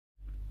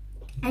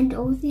And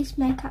all these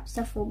makeups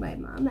are for my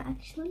mum,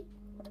 actually.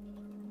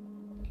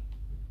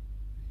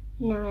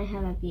 Now I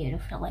have a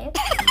beautiful lip.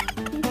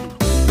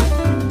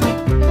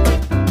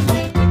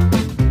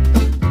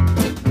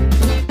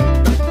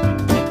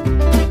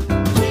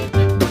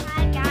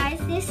 Hi guys,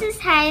 this is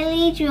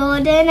Hailey,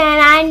 Jordan, and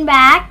I'm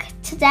back.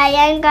 Today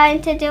I'm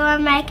going to do a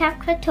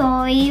makeup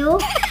tutorial,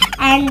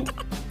 and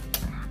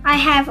I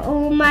have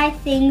all my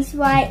things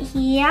right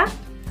here.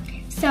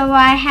 So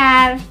I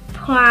have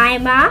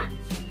primer,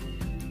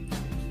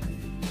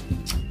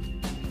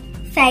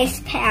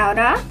 face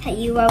powder that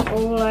you rub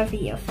all over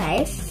your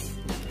face,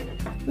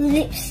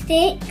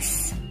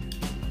 lipsticks,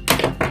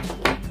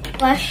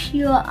 brush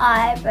your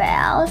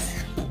eyebrows.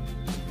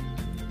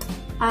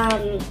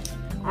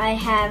 I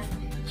have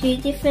 2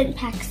 different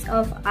packs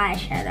of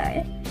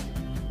eyeshadow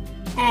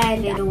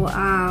and a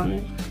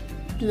little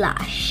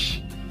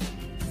blush.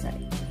 So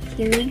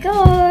here we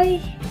go.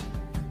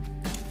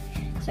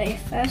 So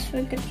first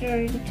we're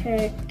going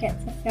to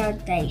get the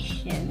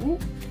foundation.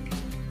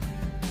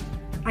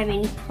 I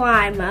mean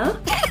primer.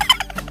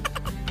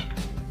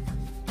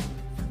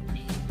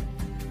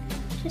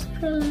 Just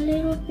put a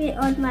little bit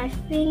on my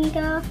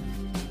finger.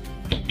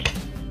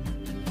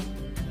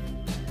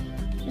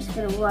 Just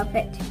gonna rub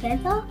it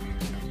together.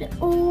 Put it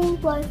all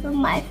over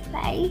my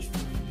face.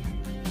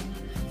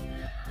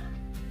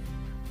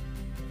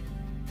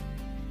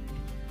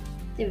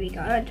 There we go.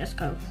 I just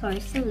gotta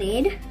close the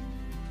lid.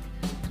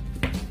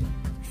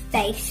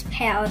 Face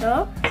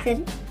powder.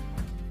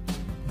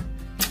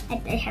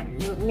 And they have a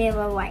little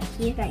mirror right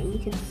here that you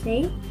can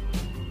see.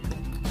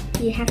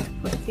 You have to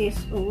put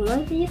this all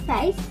over your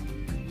face.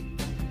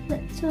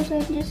 That's what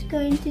I'm just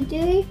going to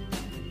do.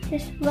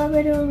 Just rub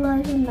it all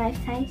over my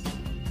face.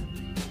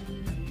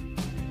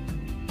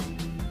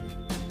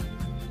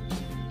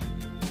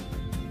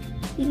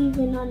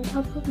 Even on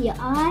top of your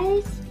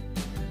eyes.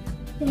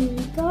 There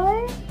we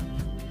go.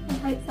 I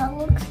hope that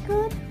looks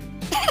good.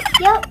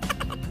 Yep.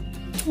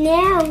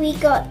 Now we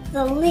got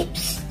the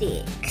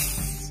lipsticks.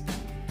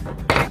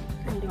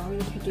 I'm going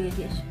to do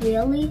this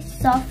really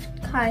soft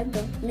kind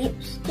of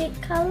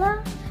lipstick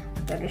colour.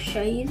 I'm going to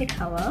show you the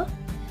colour.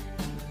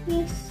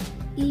 This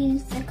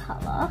is the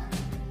colour.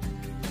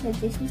 So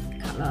this is the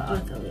colour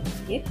of the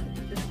lipstick.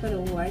 I'm just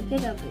going to wipe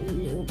it up a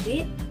little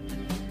bit.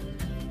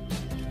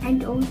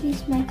 And all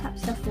these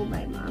makeups are for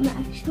my mum,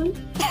 actually.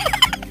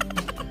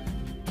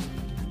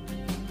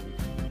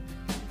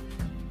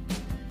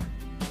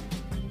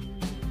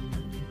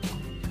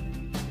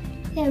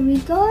 There we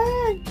go,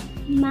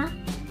 Ma.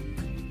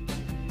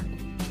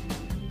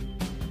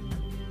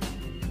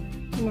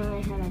 Now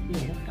I have a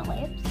beautiful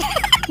lips.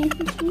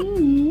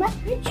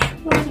 Which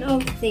one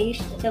of these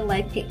shall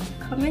I pick?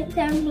 Comment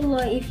down below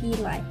if you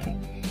like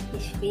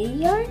this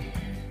video.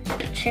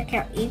 Check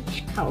out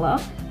each colour.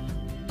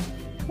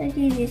 Shall I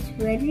do this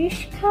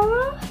reddish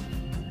colour?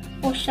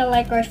 Or shall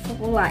I go for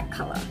the light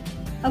colour?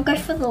 I'll go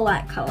for the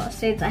light colour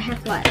since I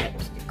have light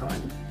lipstick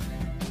on.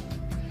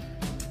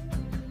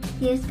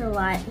 Here's the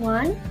light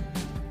one,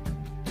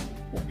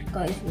 which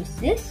goes with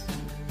this.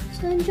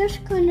 So I'm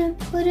just gonna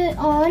put it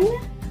on.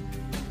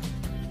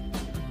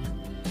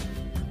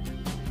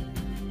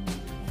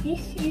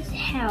 This is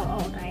how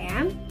old I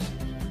am.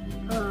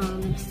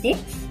 6.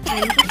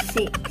 I'm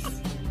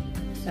 6.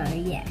 So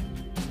yeah,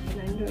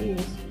 and I'm doing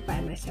this by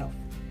myself.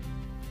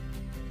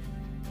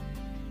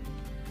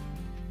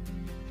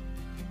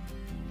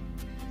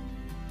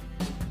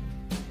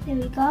 There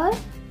we go.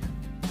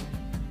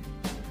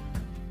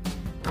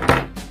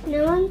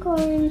 Now I'm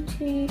going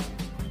to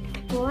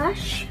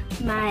brush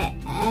my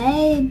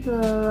eyebrows.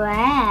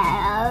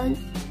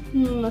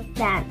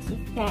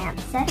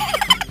 Fancy.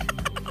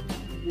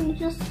 I'm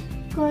just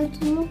going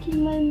to look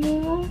in my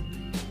mirror.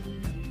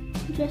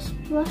 Just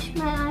brush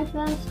my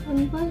eyebrows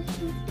on both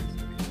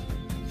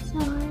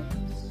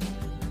sides.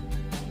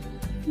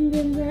 And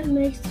then that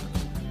makes a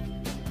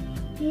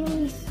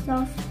really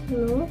soft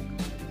look.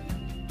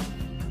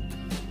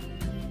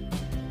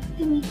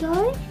 Here we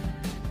go.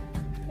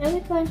 Now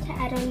we're going to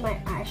add on my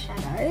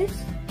eyeshadows.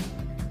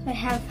 So I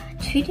have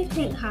 2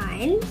 different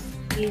kinds.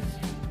 Use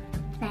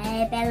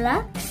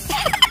Babylux,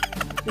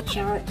 which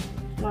are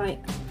like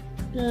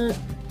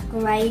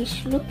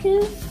greyish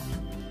lookers,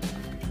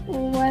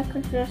 or I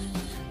could just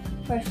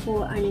go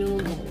for a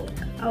normal look.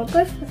 I'll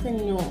go for the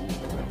normal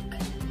look.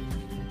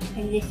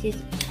 And this is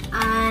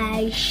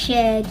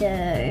eyeshadow.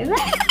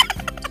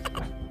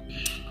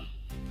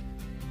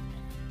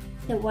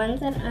 The one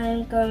that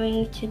I'm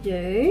going to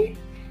do,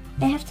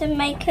 I have to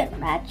make it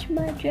match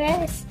my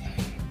dress.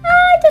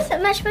 It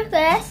doesn't match my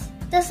dress,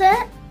 does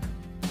it?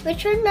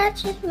 Which one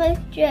matches my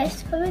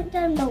dress? Comment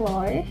down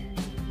below.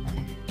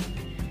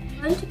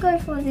 I'm going to go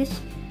for this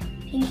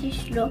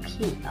pinkish look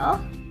here.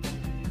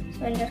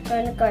 So I'm just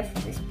going to go for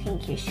this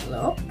pinkish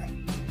look.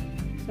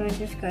 So I'm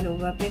just going to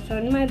rub it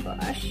on my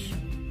brush.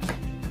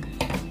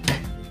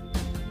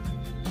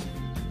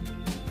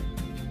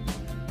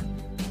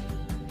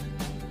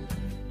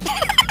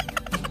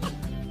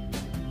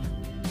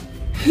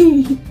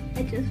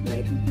 I just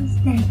made a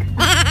mistake.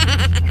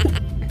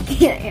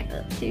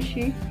 Yeah,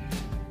 tissue.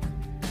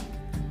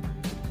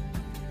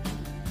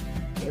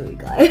 There we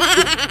go.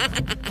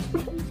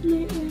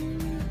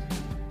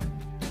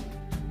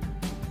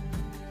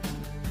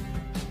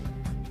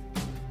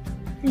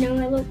 I know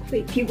I look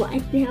creepy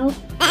right now. You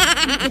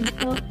can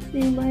start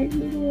seeing my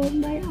middle of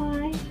my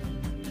eye.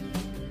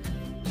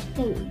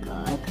 There we go.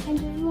 I kind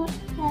of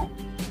like that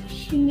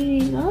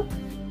shimmering up.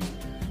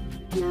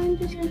 Now I'm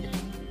just going to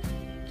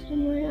do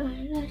my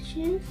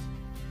eyelashes.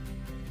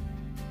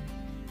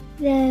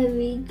 There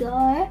we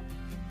go.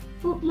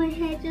 Oh, my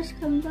hair just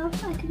comes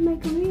off. I can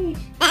make a wish.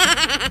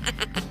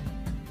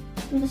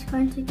 I'm just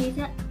going to do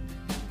that.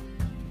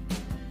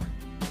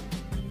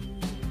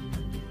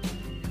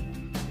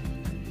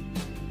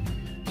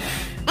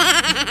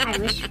 I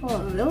wish for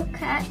a real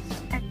cat.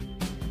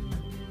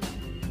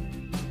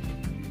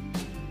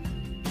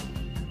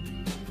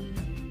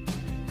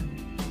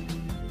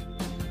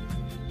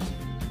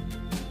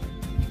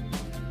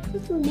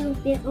 Just a little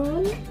bit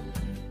on.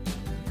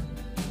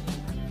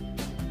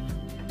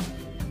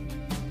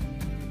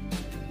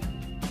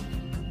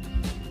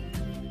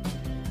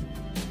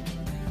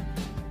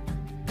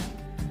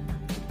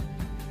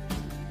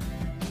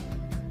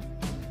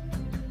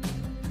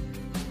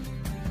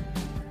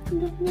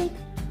 Look like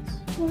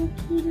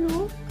funky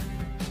look,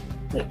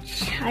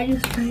 which I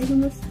just made a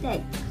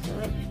mistake because I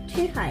went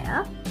too high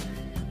up.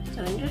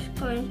 So I'm just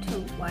going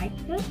to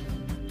wipe it.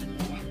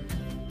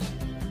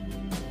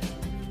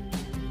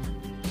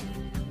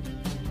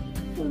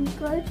 There we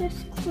go,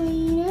 just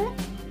clean it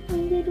a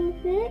little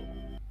bit,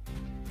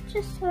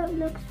 just so it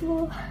looks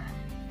more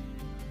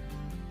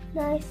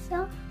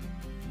nicer.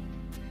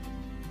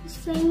 The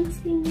same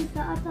thing as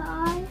the other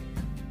eye.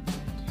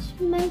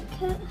 Make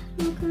it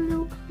look a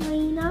little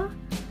cleaner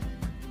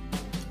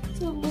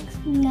so it looks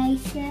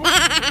nicer.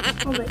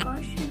 Oh my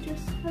gosh, I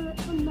just have it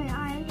on my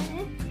eye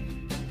there.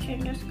 So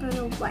I'm just going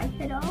to wipe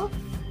it off.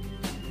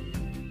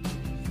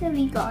 There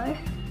we go.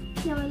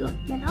 Now I look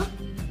better.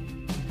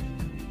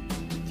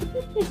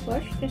 Typically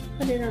brush, just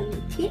put it on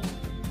the tip.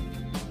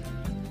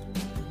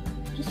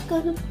 Just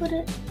going to put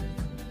it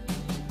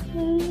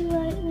really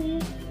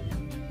lightly.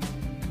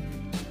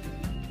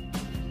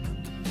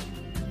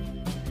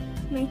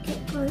 Make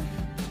it go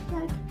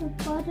down to the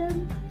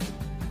bottom.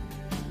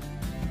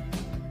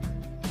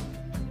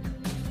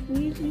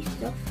 Really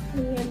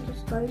softly, I'm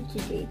just going to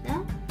do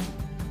that.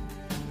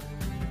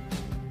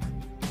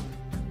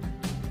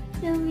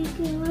 There we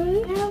go.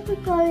 Now we're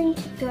going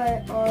to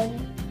go on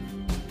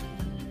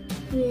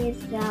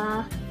with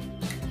the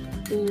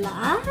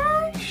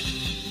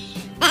blush.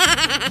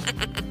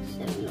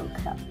 So look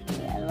how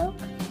pretty I look.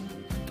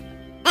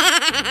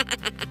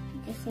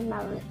 In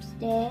my lips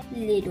there a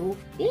little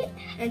bit,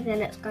 and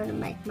then it's going to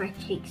make my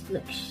cheeks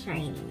look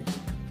shiny.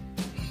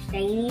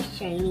 Shiny,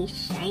 shiny,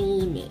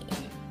 shiny.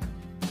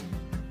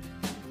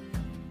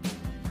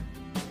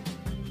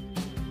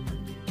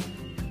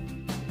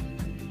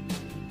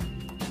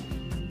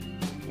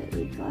 There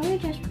we go,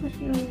 just put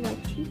it on my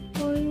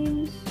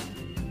cheekbones.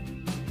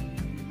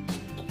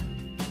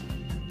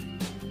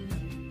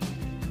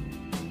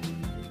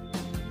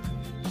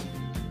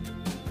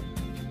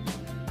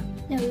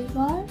 There we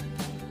go.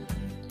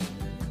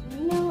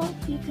 Now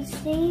you can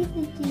see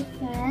the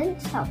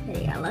difference. How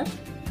pretty I look.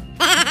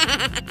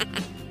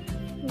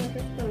 I'm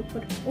just going to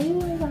put it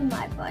all over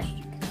my brush,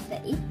 you can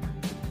see.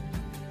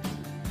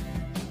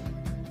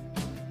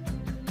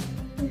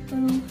 I'm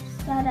going to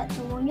start at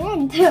the wrong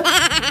end. There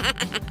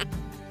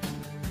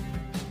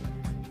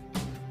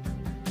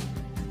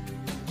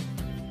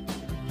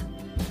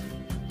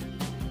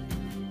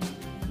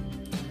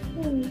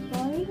we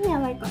go.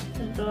 Now I got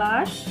the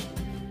blush.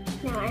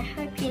 Now I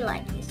hope you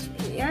like this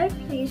video.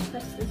 Please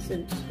press the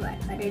subscribe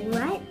button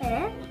right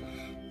there.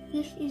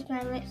 This is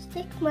my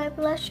lipstick, my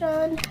blush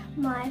on,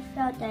 my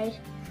foundation,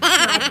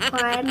 my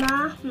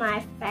primer,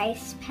 my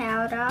face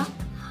powder,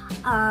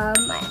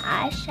 my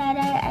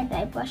eyeshadow, and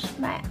I brushed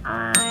my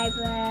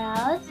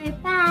eyebrows.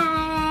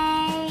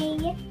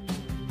 Bye!